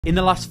In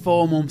the last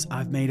 4 months,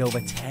 I've made over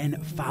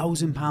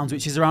 £10,000,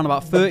 which is around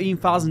about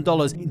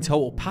 $13,000 in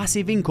total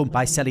passive income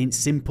by selling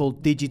simple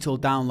digital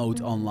downloads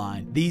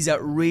online. These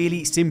are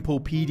really simple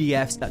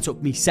PDFs that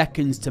took me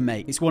seconds to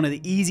make. It's one of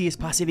the easiest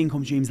passive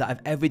income streams that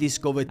I've ever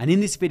discovered. And in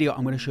this video,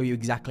 I'm going to show you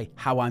exactly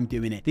how I'm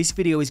doing it. This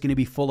video is going to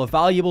be full of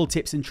valuable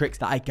tips and tricks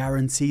that I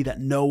guarantee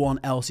that no one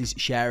else is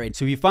sharing.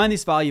 So if you find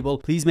this valuable,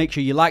 please make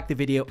sure you like the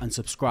video and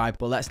subscribe.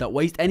 But let's not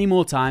waste any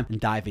more time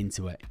and dive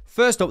into it.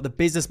 First up, the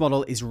business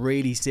model is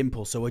really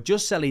simple. So we're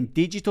just selling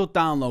digital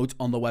downloads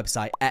on the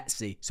website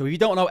Etsy. So if you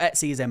don't know,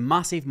 Etsy is a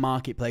massive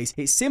marketplace.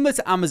 It's similar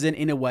to Amazon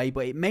in a way,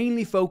 but it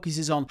mainly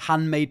focuses on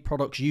handmade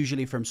products,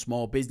 usually from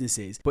small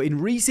businesses. But in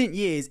recent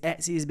years,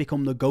 Etsy has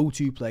become the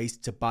go-to place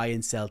to buy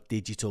and sell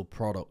digital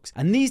products.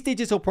 And these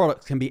digital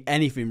products can be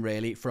anything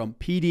really, from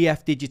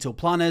PDF digital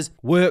planners,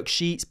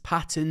 worksheets,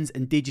 patterns,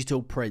 and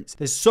digital prints.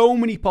 There's so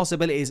many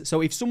possibilities.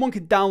 So if someone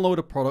can download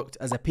a product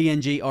as a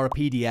PNG or a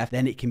PDF,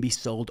 then it can be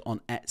sold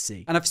on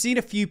Etsy. And I've seen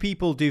a few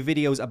people do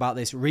videos about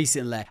this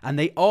recently, and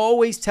they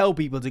always tell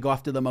people to go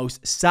after the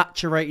most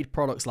saturated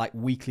products like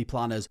weekly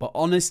planners. But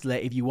honestly,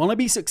 if you want to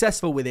be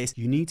successful with this,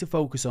 you need to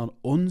focus on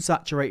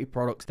unsaturated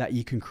products that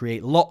you can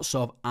create lots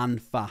of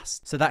and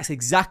fast. So that's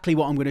exactly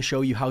what I'm going to show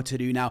you how to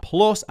do now.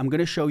 Plus, I'm going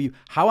to show you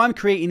how I'm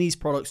creating these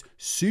products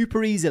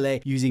super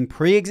easily using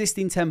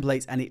pre-existing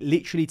templates, and it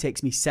literally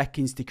takes me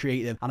seconds to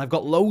create them. And I've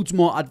got loads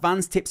more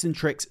advanced tips and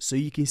tricks so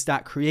you can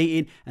start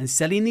creating and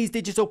selling these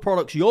digital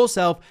products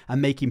yourself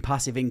and making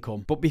passive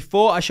income. But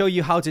before I show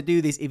you how to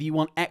do this, if you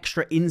want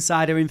extra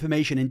insider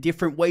information and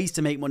different ways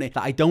to make money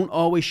that I don't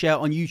always share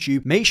on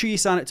YouTube, make sure you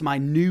sign up to my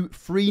new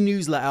free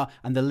newsletter,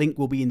 and the link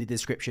will be in the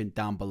description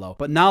down below.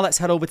 But now let's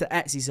head over to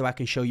Etsy so I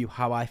can show you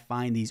how I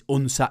find these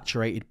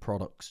unsaturated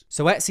products.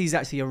 So Etsy is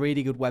actually a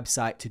really good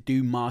website to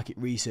do market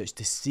research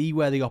to see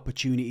where the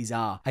opportunities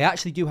are. I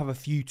actually do have a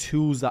few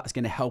tools that's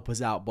going to help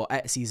us out, but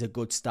Etsy is a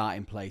good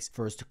starting place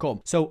for us to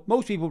come. So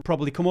most people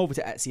probably come over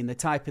to Etsy and they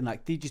type in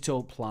like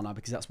digital planner,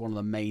 because that's one of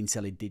the main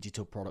selling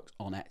digital products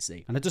on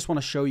Etsy. And I just want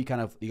to show you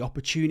kind of the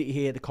opportunity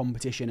here, the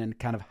competition, and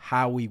kind of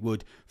how we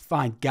would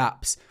find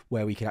gaps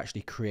where we could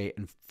actually create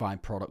and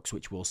find products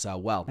which will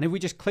sell well. And if we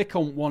just click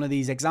on one of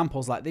these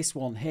examples like this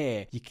one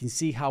here, you can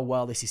see how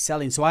well this is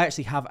selling. So I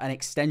actually have an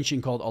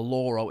extension called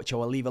Allura, which I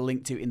will leave a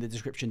link to in the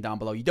description down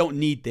below. You don't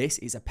need this,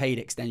 it's a paid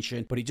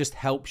extension, but it just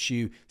helps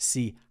you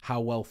see how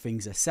well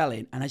things are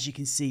selling. And as you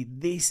can see,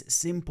 this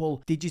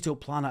simple digital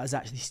planner has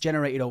actually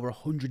generated over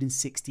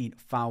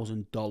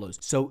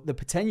 $116,000. So the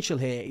potential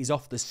here is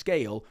off the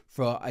scale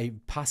for a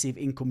passive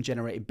income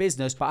generating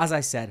business. But as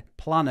I said,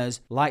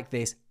 planners like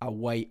this are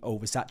way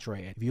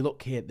oversaturated. If you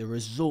look here, the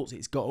results,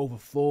 it's got over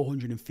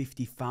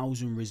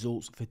 450,000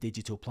 results for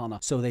digital planner.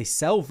 So they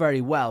sell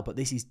very well, but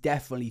this is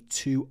definitely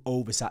too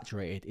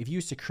oversaturated. If you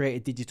used to create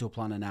a digital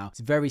planner now, it's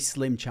a very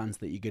slim chance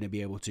that you're going to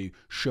be able to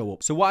show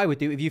up. So what I would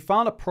do, if you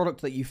found a product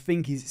that you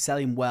think is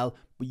selling well,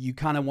 but you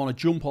kind of want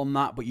to jump on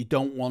that, but you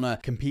don't want to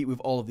compete with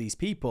all of these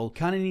people,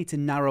 kind of need to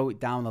narrow it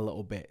down a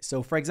little bit.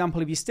 So for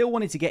example, if you still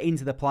wanted to get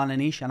into the planner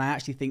niche, and I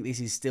actually think this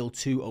is still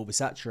too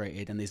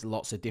oversaturated, and there's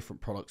lots of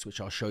different products which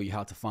I'll show you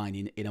how to find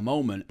in a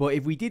moment. But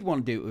if we did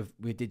want to do it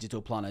with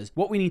digital planners,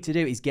 what we need to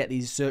do is get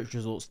these search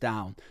results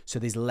down so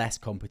there's less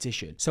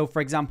competition. So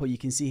for example, you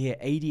can see here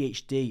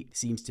ADHD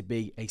seems to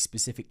be a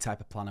specific type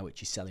of planner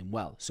which is selling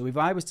well. So if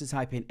I was to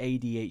type in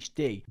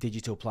ADHD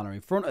digital planner in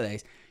front of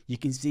this, you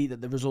can see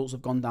that the results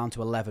have gone down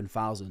to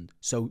 11,000.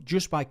 So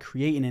just by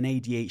creating an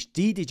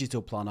ADHD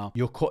digital planner,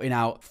 you're cutting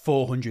out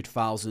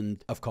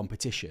 400,000 of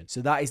competition.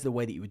 So that is the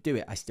way that you would do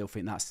it. I still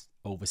think that's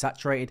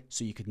oversaturated,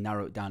 so you could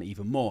narrow it down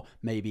even more.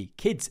 Maybe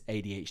kids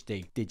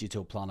ADHD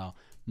digital planner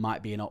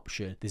might be an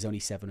option. There's only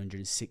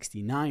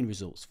 769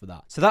 results for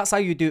that. So that's how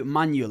you do it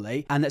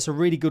manually, and that's a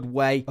really good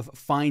way of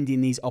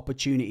finding these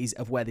opportunities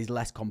of where there's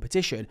less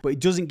competition, but it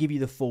doesn't give you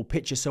the full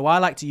picture. So I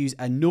like to use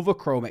another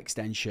Chrome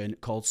extension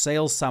called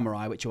Sales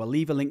Samurai, which I'll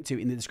leave a link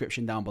to in the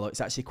description down below. It's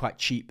actually quite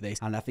cheap, this,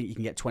 and I think you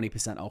can get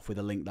 20% off with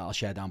a link that I'll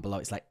share down below.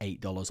 It's like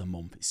 $8 a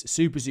month. It's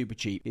super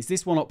cheap. It's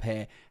this one up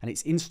here, and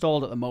it's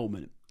installed at the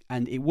moment,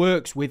 and it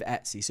works with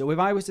Etsy. So if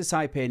I was to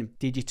type in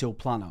digital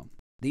planner,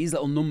 these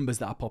little numbers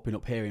that are popping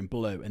up here in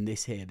blue and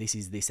this here, this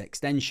is this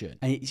extension.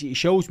 And it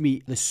shows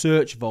me the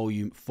search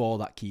volume for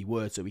that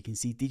keyword. So we can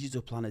see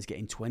digital planners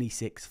getting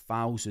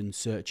 26,000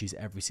 searches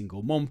every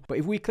single month. But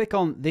if we click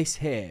on this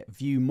here,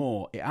 view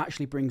more, it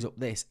actually brings up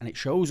this and it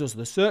shows us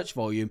the search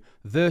volume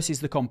versus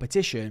the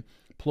competition,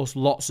 plus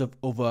lots of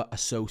other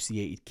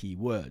associated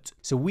keywords.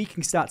 So we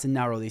can start to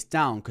narrow this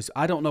down, because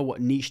I don't know what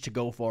niche to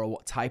go for or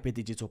what type of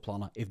digital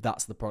planner if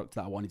that's the product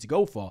that I wanted to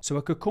go for. So I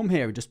could come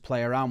here and just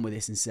play around with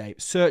this and say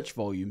search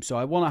volume. So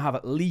I want to have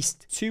at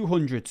least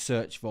 200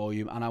 search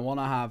volume, and I want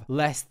to have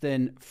less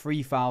than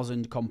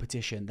 3,000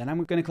 competition. Then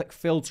I'm going to click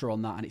filter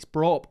on that, and it's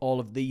brought up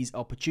all of these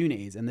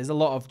opportunities. And there's a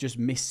lot of just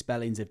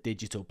misspellings of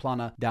digital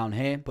planner down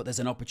here, but there's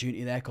an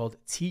opportunity there called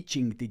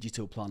teaching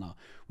digital planner,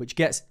 which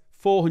gets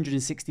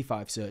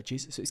 465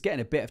 searches, so it's getting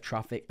a bit of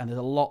traffic, and there's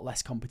a lot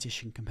less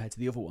competition compared to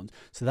the other ones.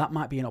 So that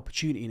might be an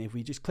opportunity. And if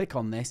we just click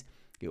on this,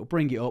 it will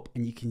bring it up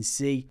and you can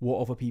see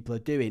what other people are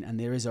doing. And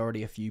there is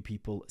already a few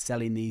people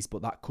selling these,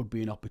 but that could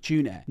be an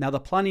opportunity. Now, the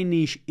planning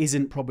niche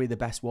isn't probably the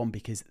best one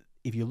because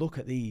if you look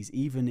at these,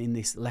 even in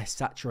this less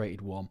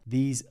saturated one,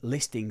 these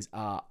listings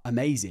are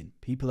amazing.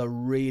 People are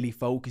really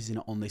focusing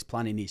on this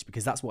planning niche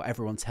because that's what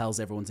everyone tells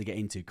everyone to get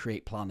into,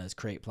 create planners.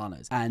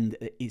 And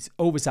it's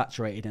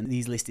oversaturated and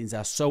these listings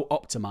are so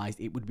optimized,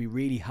 it would be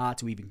really hard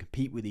to even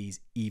compete with these,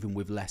 even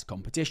with less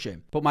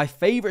competition. But my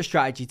favorite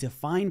strategy to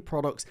find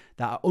products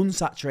that are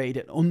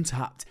unsaturated and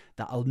untapped,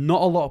 that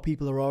not a lot of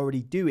people are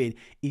already doing,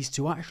 is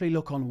to actually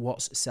look on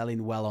what's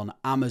selling well on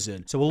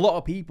Amazon. So a lot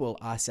of people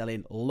are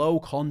selling low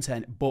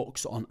content books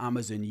on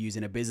Amazon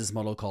using a business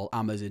model called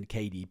Amazon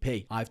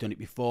KDP. I've done it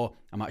before.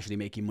 I'm actually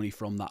making money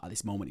from that at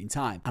this moment in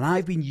time. And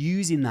I've been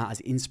using that as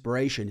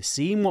inspiration,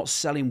 seeing what's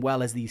selling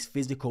well as these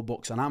physical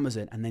books on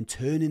Amazon and then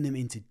turning them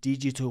into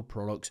digital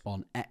products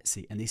on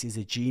Etsy. And this is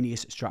a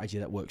genius strategy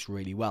that works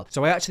really well.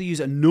 So I actually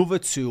use another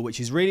tool, which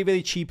is really,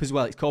 really cheap as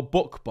well. It's called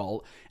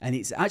BookBolt, and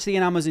it's actually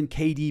an Amazon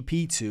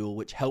KDP tool,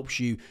 which helps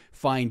you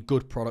find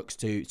good products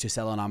to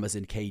sell on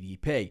Amazon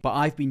KDP. But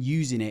I've been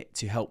using it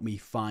to help me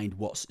find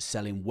what's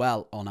selling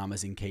well on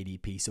Amazon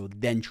KDP, so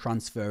then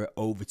transfer it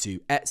over to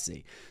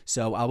Etsy.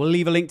 So I will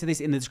leave a link to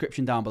this in the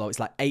description down below. It's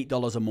like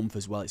 $8 a month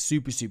as well. It's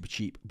super, super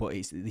cheap, but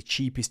it's the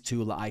cheapest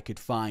tool that I could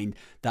find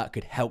that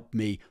could help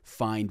me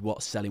find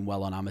what's selling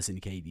well on Amazon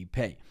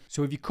KDP.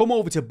 So if you come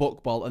over to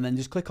BookBolt and then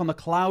just click on the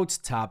Clouds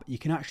tab, you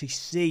can actually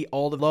see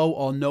all the low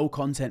or no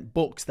content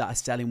books that are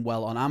selling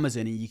well on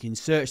Amazon, and you can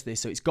search this.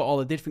 So it's got all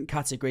the different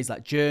categories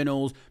like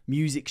journals,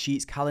 music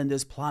sheets,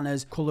 calendars,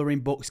 planners,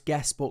 coloring books,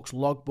 guest books,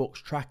 log books,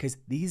 trackers.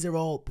 These are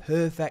all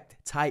perfect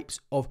types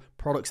of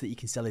products that you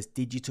can sell as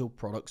digital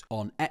products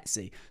on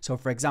Etsy. So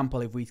for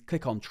example, if we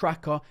click on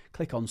tracker,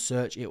 click on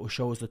search, it will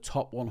show us the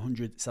top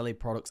 100 selling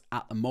products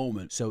at the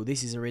moment. So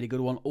this is a really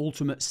good one,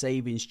 Ultimate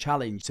Savings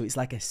Challenge. So it's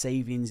like a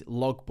savings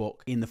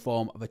logbook in the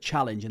form of a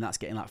challenge, and that's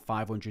getting like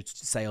 500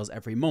 sales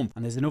every month.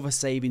 And there's another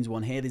savings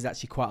one here. There's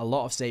actually quite a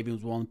lot of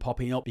savings one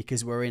popping up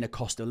because we're in a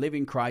cost of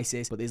living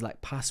crisis, but there's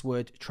like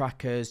password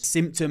trackers,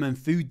 symptom and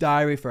food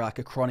diary for like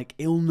a chronic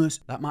illness.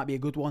 That might be a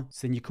good one.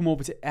 So then you come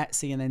over to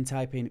Etsy and then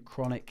type in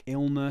chronic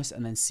illness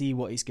and then see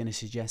what it's going to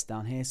suggest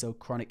down here. So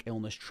chronic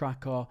illness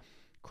tracker,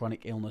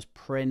 chronic illness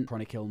print,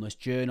 chronic illness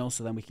journal.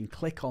 So then we can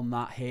click on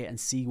that here and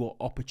see what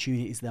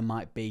opportunities there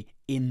might be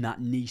in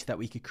that niche that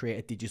we could create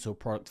a digital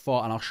product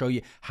for. And I'll show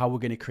you how we're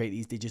going to create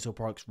these digital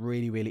products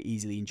really, really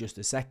easily in just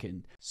a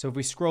second. So if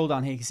we scroll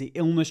down here, you can see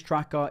illness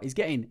tracker is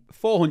getting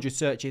 400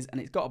 searches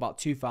and it's got about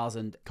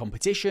 2,000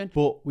 competition,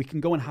 but we can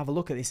go and have a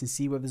look at this and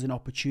see whether there's an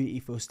opportunity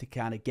for us to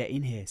kind of get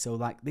in here. So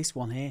like this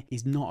one here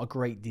is not a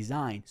great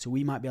design. So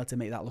we might be able to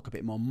make that look a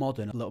bit more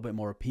modern, a little bit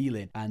more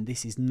appealing. And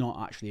this is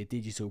not actually a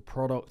digital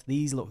product.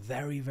 These look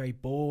very, very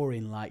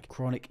boring, like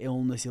chronic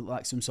illness, it look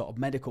like some sort of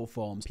medical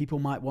forms. People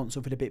might want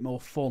something a bit more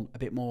fun,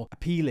 a bit more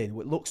appealing,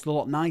 it looks a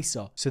lot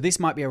nicer. So this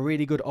might be a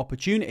really good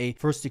opportunity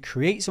for us to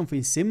create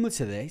something similar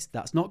to this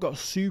that's not got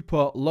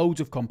super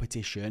loads of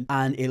competition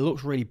and it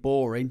looks really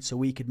boring, so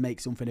we could make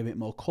something a bit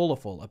more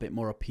colorful, a bit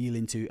more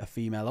appealing to a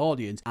female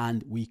audience,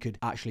 and we could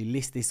actually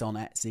list this on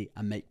Etsy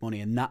and make money.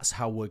 And that's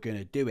how we're going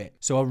to do it.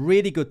 So a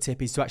really good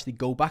tip is to actually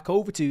go back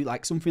over to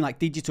like something like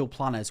digital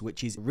planners,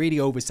 which is really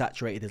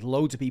oversaturated. There's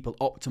loads of people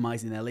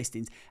optimizing their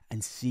listings,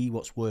 and see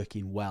what's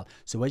working well.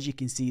 So as you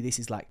can see, this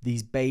is like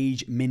these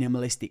beige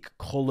minimalistic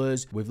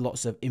colors with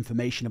lots of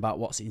information about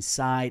what's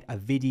inside. A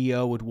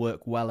video would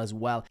work well as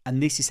well.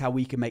 And this is how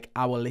we can make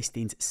our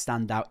listings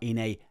stand out in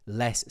a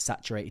less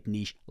saturated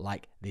niche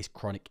like this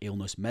chronic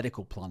illness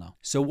medical planner.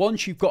 So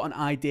once you've got an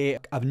idea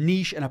of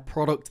niche and a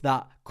product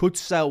that could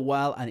sell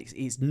well and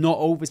it's not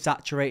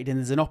oversaturated and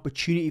there's an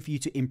opportunity for you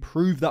to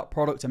improve that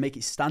product and make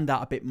it stand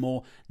out a bit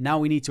more, now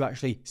we need to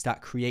actually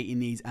start creating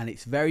these. And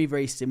it's very,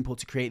 very simple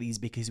to create these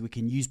because we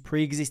can use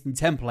pre-existing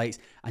templates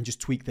and just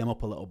tweak them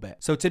up a little bit.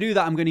 So to do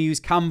that, I'm going to use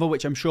Canva,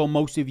 which I'm sure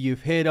most of you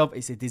have heard of.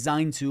 It's a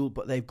design tool,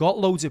 but they've got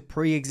loads of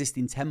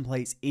pre-existing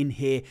templates in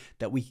here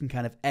that we can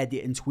kind of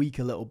edit and tweak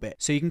a little bit.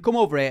 So you can come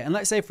over here and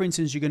let's say, for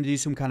instance, you're going to do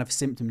some kind of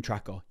symptom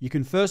tracker. You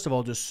can first of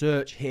all just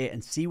search here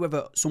and see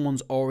whether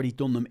someone's already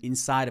done them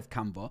inside of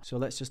Canva. So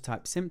let's just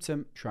type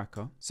symptom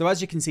tracker. So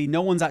as you can see,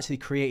 no one's actually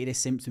created a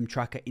symptom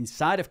tracker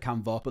inside of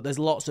Canva, but there's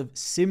lots of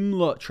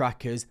similar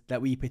trackers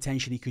that we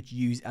potentially could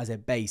use as a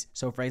base.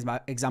 So for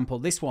example,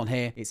 this one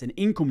here, it's an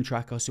income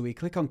tracker. So we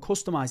click on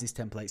customize this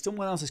template.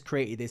 Someone else has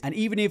created this. And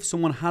even if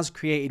someone has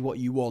created what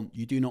you want,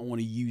 you do not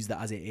want to use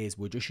that as it is.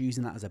 We're just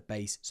using that as a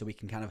base so we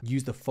can kind of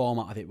use the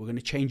format of it. We're going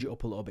to change it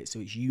up a little bit so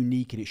it's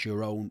unique and it's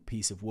your own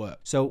piece of work.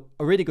 So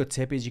a really good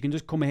tip is you can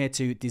just come here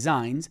to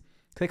designs,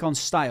 click on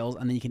styles,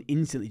 and then you can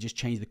instantly just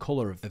change the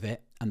color of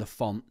it and the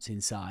fonts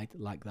inside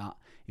like that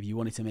if you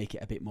wanted to make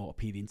it a bit more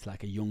appealing to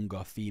like a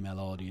younger female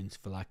audience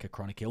for like a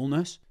chronic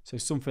illness. So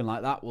something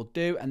like that will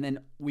do. And then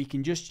we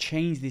can just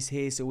change this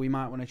here. So we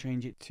might want to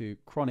change it to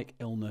chronic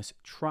illness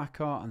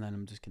tracker, and then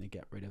I'm just going to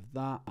get rid of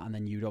that. And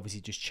then you'd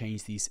obviously just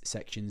change these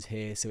sections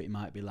here. So it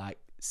might be like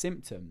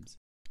symptoms,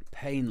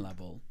 pain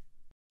level,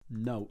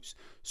 notes,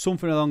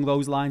 something along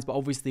those lines. But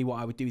obviously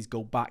what I would do is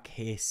go back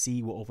here,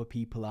 see what other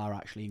people are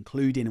actually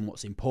including and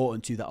what's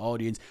important to that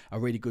audience. A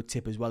really good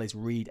tip as well is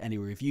read any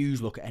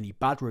reviews, look at any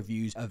bad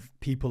reviews of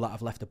people that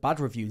have left a bad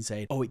review and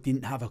saying, oh, it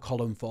didn't have a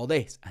column for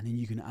this, and then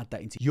you can add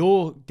that into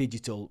your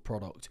digital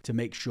product to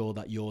make sure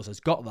that yours has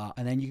got that.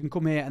 And then you can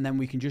come here and then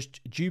we can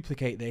just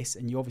duplicate this,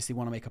 and you obviously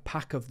want to make a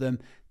pack of them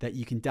that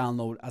you can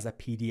download as a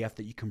PDF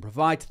that you can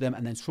provide to them,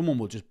 and then someone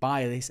will just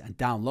buy this and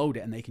download it,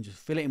 and they can just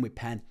fill it in with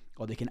pen,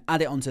 or they can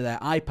add it onto their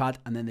iPad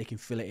and then they can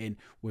fill it in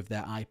with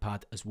their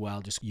iPad as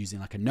well, just using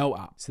like a note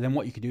app. So then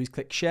what you can do is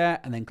click share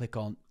and then click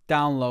on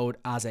download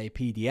as a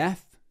PDF.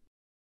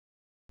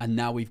 And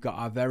now we've got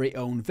our very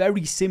own,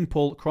 very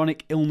simple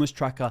chronic illness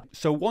tracker.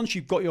 So once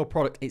you've got your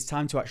product, it's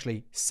time to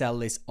actually sell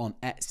this on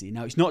Etsy.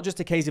 Now, it's not just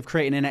a case of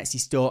creating an Etsy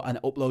store and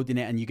uploading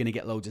it and you're going to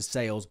get loads of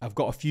sales. I've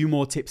got a few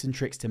more tips and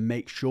tricks to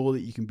make sure that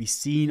you can be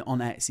seen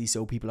on Etsy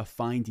so people are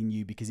finding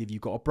you, because if you've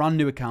got a brand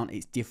new account,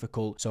 it's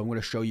difficult. So I'm going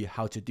to show you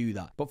how to do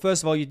that. But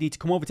first of all, you need to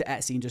come over to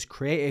Etsy and just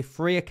create a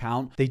free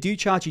account. They do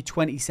charge you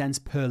 20 cents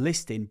per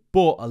listing,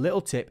 but a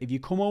little tip, if you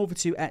come over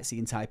to Etsy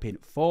and type in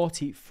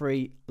 40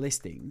 free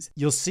listings,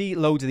 you'll see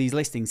loads of these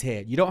listings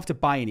here. You don't have to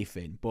buy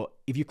anything, but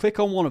if you click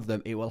on one of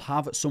them, it will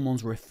have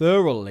someone's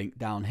referral link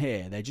down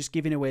here. They're just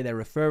giving away their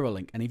referral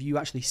link, and if you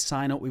actually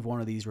sign up with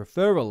one of these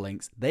referral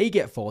links, they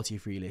get 40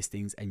 free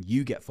listings and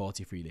you get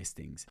 40 free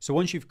listings. So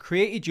once you've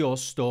created your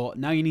store,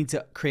 now you need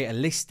to create a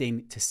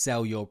listing to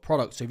sell your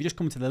product. So if you just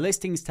come to the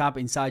listings tab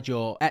inside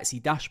your Etsy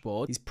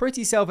dashboard, it's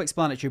pretty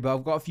self-explanatory, but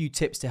I've got a few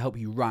tips to help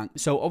you rank.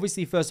 So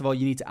obviously, first of all,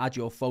 you need to add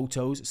your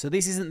photos. So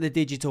this isn't the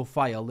digital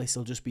file. This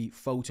will just be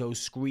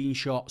photos,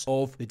 screenshots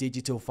of the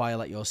digital file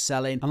that you're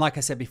selling. And like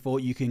I said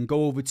before, you can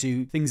go over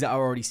to things that are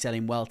already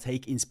selling well,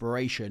 take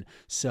inspiration.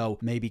 So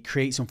maybe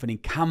create something in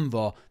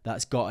Canva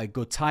that's got a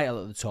good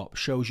title at the top,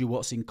 shows you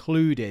what's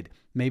included,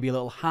 maybe a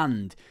little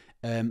hand,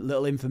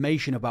 little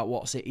information about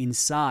what's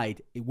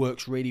inside. It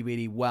works really,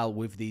 really well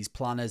with these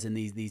planners and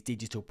these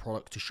digital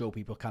products to show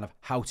people kind of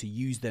how to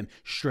use them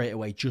straight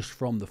away just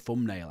from the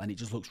thumbnail, and it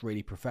just looks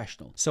really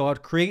professional. So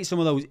I'd create some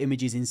of those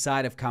images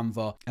inside of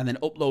Canva and then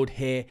upload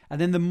here, and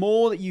then the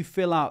more that you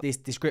fill out this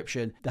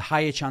description, the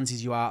higher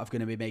chances you are of going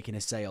to be making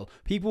a sale.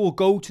 People will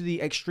go to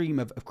the extreme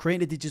of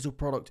creating a digital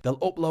product, they'll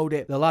upload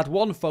it, they'll add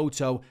one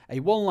photo, a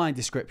one-line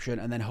description,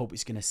 and then hope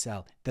it's going to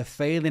sell. They're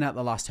failing at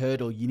the last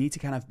hurdle. You need to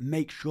kind of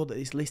make sure that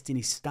this listing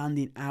is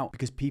standing out,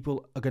 because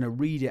people are going to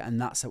read it, and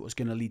that's what's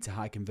going to lead to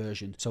high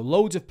conversion. So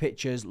loads of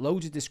pictures,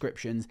 loads of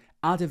descriptions,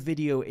 add a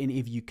video in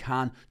if you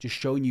can, just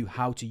showing you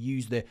how to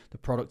use the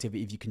product if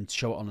you can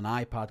show it on an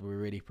iPad. We're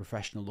really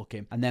professional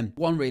looking. And then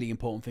one really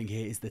important thing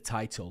here is the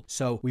title.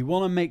 So we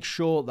want to make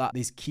sure that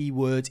there's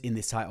keywords in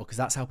this title, because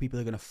that's how people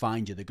are going to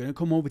find you. They're going to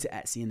come over to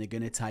Etsy and they're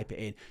going to type it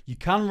in. You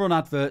can run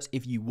adverts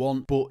if you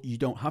want, but you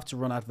don't have to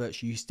run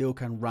adverts. You still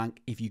can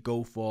rank if you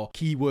go for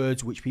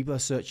keywords which people are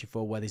searching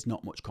for where there's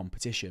not much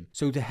competition.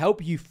 So to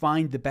help you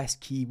find the best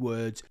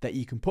keywords that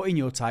you can put in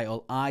your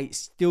title, I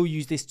still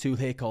use this tool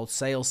here called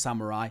Sales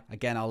Samurai.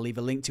 Again, I'll leave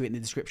a link to it in the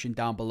description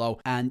down below,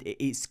 and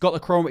it's got the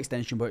Chrome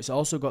extension, but it's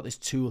also got this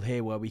tool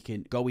here where we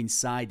can go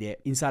inside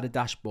a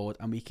dashboard,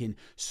 and we can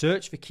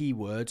search for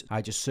keywords.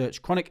 I just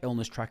search chronic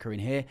illness tracker in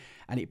here,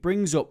 and it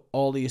brings up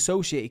all the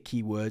associated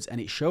keywords, and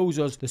it shows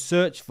us the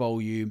search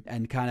volume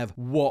and kind of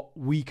what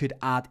we could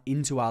add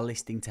into our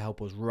listing to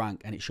help us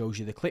rank, and it shows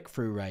you the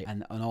click-through rate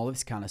and all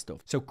this kind of stuff.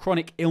 So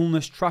chronic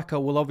illness tracker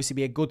will obviously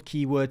be a good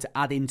keyword to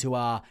add into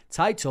our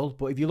title,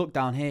 but if you look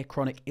down here,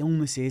 chronic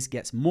illnesses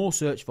gets more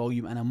search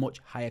volume and a much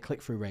higher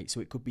click-through rate.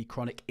 So it could be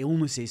chronic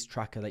illnesses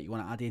tracker that you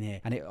want to add in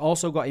here. And it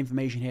also got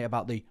information here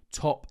about the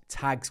top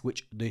tags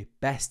which the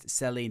best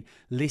selling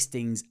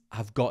listings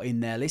have got in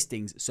their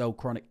listings. So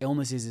chronic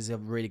illnesses is a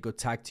really good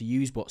tag to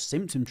use, but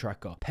symptom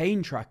tracker,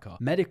 pain tracker,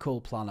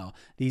 medical planner,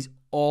 these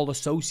all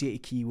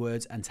associated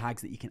keywords and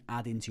tags that you can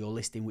add into your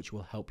listing, which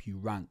will help you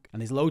rank.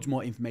 And there's loads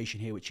more information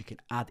here which you can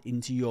add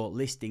into your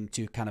listing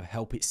to kind of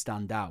help it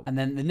stand out. And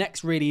then the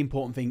next really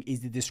important thing is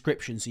the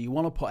description. So you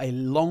want to put a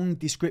long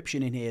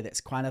description in here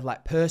that's kind of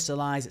like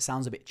personalized. It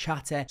sounds a bit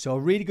chatty. So a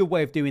really good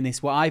way of doing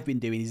this, what I've been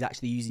doing, is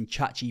actually using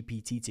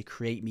ChatGPT to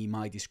create me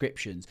my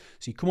descriptions.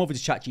 So you come over to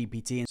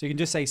ChatGPT, and so you can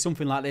just say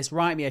something like this: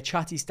 write me a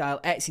chatty style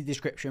Etsy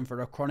description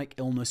for a chronic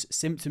illness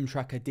symptom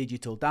tracker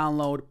digital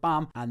download,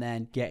 bam, and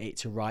then get it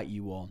to write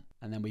you one.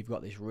 And then we've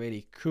got this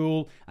really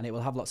cool, and it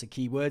will have lots of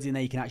keywords in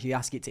there. You can actually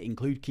ask it to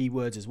include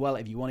keywords as well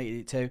if you wanted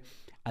it to.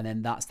 And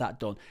then that's that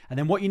done. And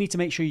then what you need to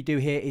make sure you do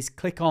here is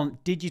click on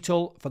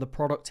digital for the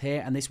product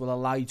here, and this will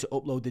allow you to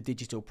upload the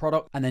digital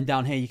product. And then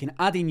down here you can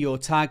add in your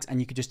tags, and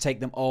you can just take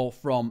them all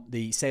from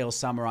the Sales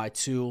Samurai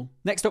tool.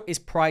 Next up is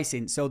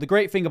pricing. So the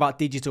great thing about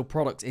digital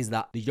products is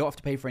that you don't have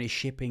to pay for any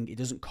shipping. It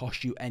doesn't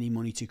cost you any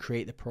money to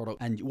create the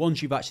product, and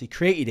once you've actually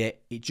created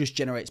it, it just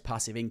generates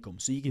passive income.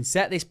 So you can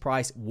set this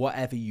price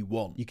whatever you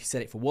want. You can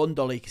set it for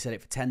 $1, you can set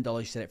it for $10, you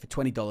can set it for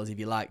 $20 if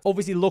you like.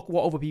 Obviously look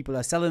what other people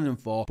are selling them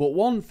for, but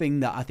one thing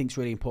that I think is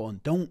really really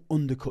important. Don't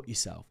undercut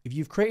yourself. If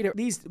you've created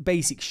these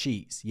basic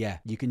sheets, yeah,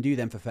 you can do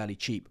them for fairly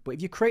cheap. But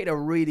if you create a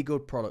really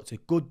good product, a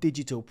good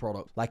digital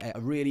product, like a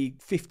really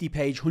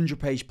 50-page,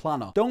 100-page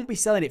planner, don't be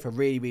selling it for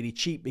really, really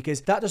cheap,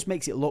 because that just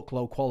makes it look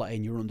low quality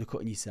and you're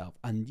undercutting yourself.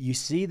 And you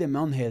see them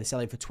on here, they're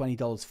selling for $20,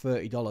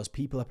 $30.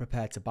 People are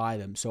prepared to buy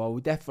them. So I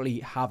would definitely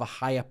have a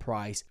higher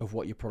price of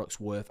what your product's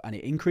worth, and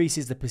it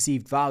increases the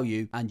perceived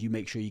value and you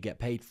make sure you get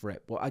paid for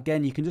it. But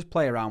again, you can just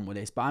play around with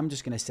this, but I'm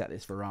just going to set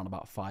this for around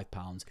about £5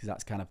 because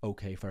that's kind of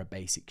okay for a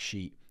basic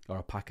sheet or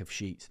a pack of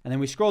sheets. And then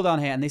we scroll down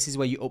here, and this is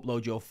where you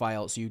upload your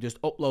file. So you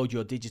just upload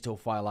your digital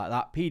file like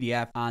that,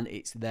 PDF, and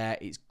it's there.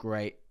 It's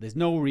great. There's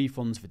no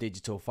refunds for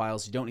digital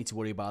files. You don't need to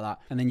worry about that.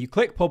 And then you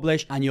click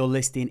publish and your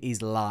listing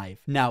is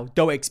live. Now,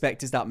 don't expect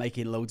to start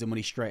making loads of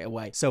money straight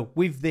away. So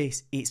with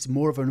this, it's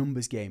more of a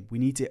numbers game. We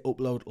need to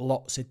upload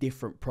lots of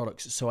different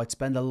products. So I'd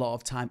spend a lot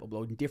of time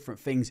uploading different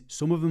things.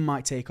 Some of them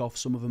might take off,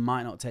 some of them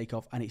might not take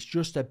off. And it's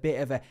just a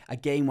bit of a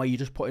game where you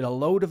just put in a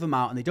load of them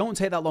out and they don't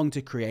take that long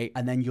to create.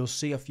 And then you'll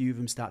see a few of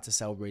them start to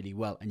sell really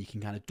well, and you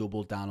can kind of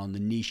double down on the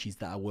niches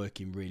that are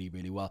working really,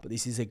 really well. But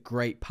this is a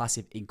great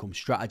passive income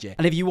strategy.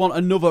 And if you want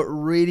another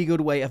really good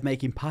way of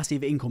making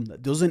passive income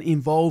that doesn't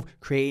involve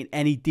creating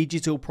any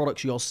digital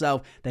products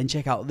yourself, then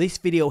check out this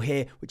video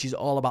here, which is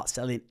all about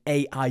selling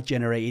AI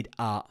generated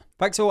art.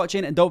 Thanks for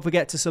watching, and don't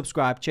forget to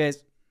subscribe.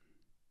 Cheers.